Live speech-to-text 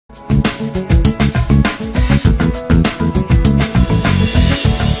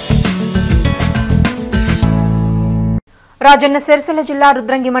రాజన్న సిరిసిల్ల జిల్లా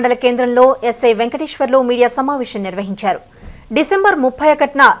రుద్రంగి మండల కేంద్రంలో ఎస్ఐ వెంకటేశ్వర్లు మీడియా సమావేశం నిర్వహించారు. డిసెంబర్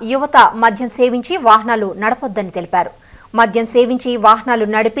 31న యువత మద్యం సేవించి వాహనాలు నడపొద్దని తెలిపారు. మద్యం సేవించి వాహనాలు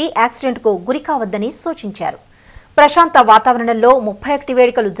నడిపి యాక్సిడెంట్కు గురికావద్దని సూచించారు. ప్రశాంత వాతావరణంలో 31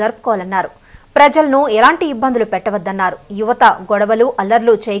 వేడుకలు జరుపుకోవాలన్నారు. ప్రజలను ఎలాంటి ఇబ్బందులు పెట్టవద్దన్నారు. యువత గొడవలు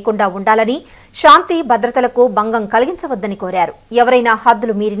అల్లర్లు చేయకుండా ఉండాలని, శాంతి భద్రతలకు భంగం కలిగించవద్దని కోరారు. ఎవరైనా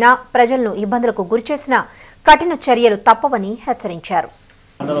హద్దులు మీరినా, ప్రజలను ఇబ్బందులకు గురిచేసినా కఠిన చర్యలు తప్పవని హెచ్చరించారు.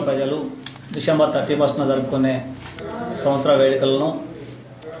 మండల ప్రజలు డిసెంబర్ 31న జరుపుకునే సంవత్సర వేడుకలను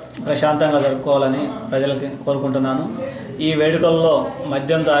ప్రశాంతంగా జరుపుకోవాలని ప్రజలకు కోరుకుంటున్నాను. ఈ వేడుకల్లో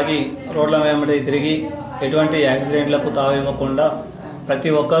మద్యం తాగి రోడ్ల వెంబడి తిరిగి ఎటువంటి యాక్సిడెంట్లకు తావివ్వకుండా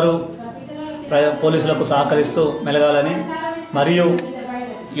ప్రతి ఒక్కరూ పోలీసులకు సహకరిస్తూ మెలగాలని, మరియు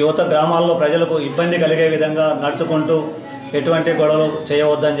యువత గ్రామాల్లో ప్రజలకు ఇబ్బంది కలిగే విధంగా నడుచుకుంటూ ఎటువంటి గొడవలు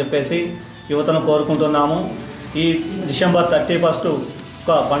చేయవద్దని చెప్పేసి యువతను కోరుకుంటున్నాము. ఈ డిసెంబర్ 31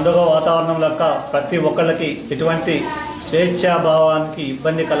 ఒక పండుగ వాతావరణం లెక్క ప్రతి ఒక్కళ్ళకి ఎటువంటి స్వేచ్ఛాభావానికి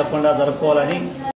ఇబ్బంది కలగకుండా జరుపుకోవాలని